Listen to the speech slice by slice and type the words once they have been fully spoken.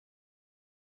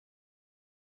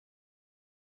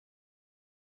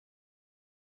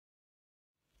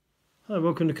Hi,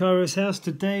 welcome to Cairo's house.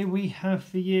 Today we have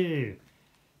for you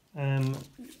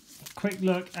quick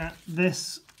look at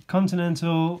this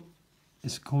Continental.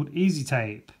 It's called Easy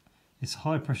Tape. It's a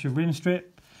high pressure rim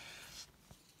strip.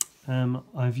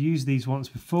 I've used these once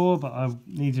before, but I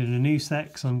needed a new set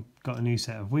because I've got a new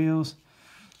set of wheels.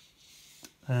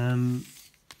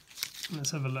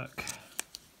 Let's have a look.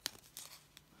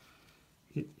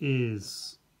 It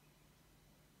is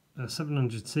a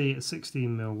 700C at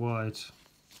 16mm wide.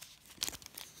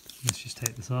 Let's just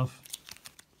take this off.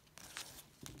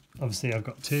 Obviously I've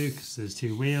got two because there's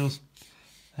two wheels.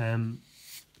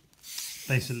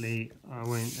 Basically I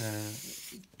won't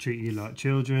treat you like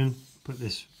children. Put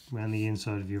this around the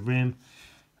inside of your rim.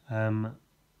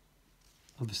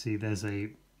 Obviously there's a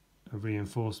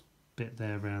reinforced bit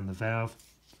there around the valve.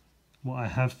 What I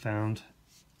have found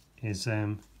is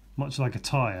much like a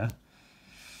tyre,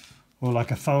 or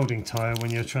like a folding tyre when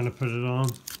you're trying to put it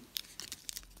on,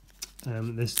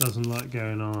 this doesn't like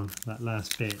going on, that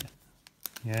last bit.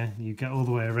 Yeah, you get all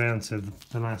the way around to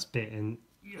the last bit and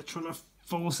you're trying to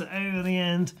force it out at the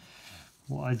end.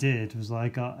 What I did was I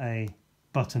got a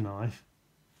butter knife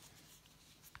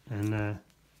and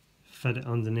fed it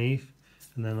underneath,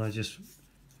 and then I just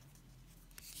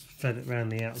fed it around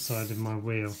the outside of my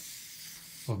wheel,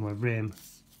 of my rim,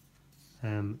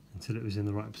 until it was in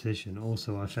the right position.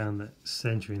 Also I found that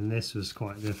centering this was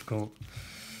quite difficult.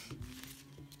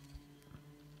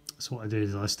 So what I did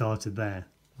is I started there.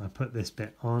 I put this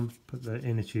bit on, put the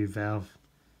inner tube valve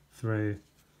through,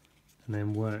 and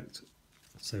then worked.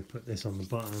 So put this on the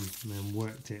bottom and then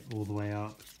worked it all the way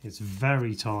up. It's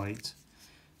very tight,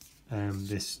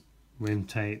 this rim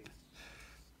tape.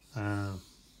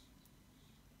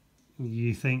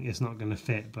 You think it's not going to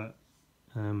fit, but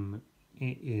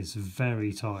it is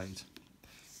very tight,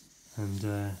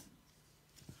 and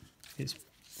it's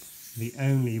the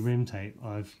only rim tape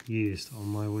I've used on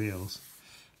my wheels.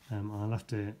 I'll have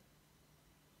to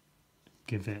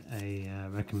give it a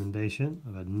recommendation.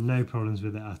 I've had no problems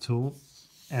with it at all,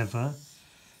 ever.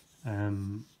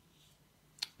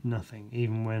 Nothing,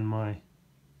 even when my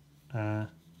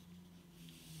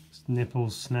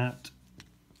nipples snapped.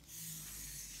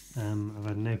 I've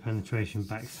had no penetration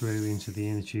back through into the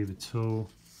inner tube at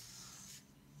all.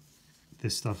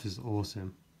 This stuff is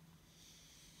awesome.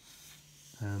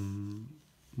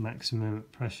 Maximum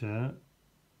pressure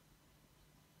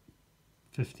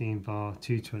 15 bar,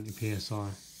 220 psi.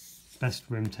 Best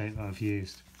rim tape I've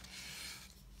used.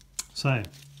 So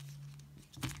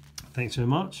thanks very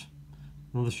much.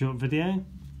 Another short video.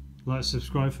 Like,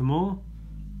 subscribe for more.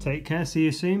 Take care, see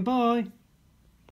you soon, bye.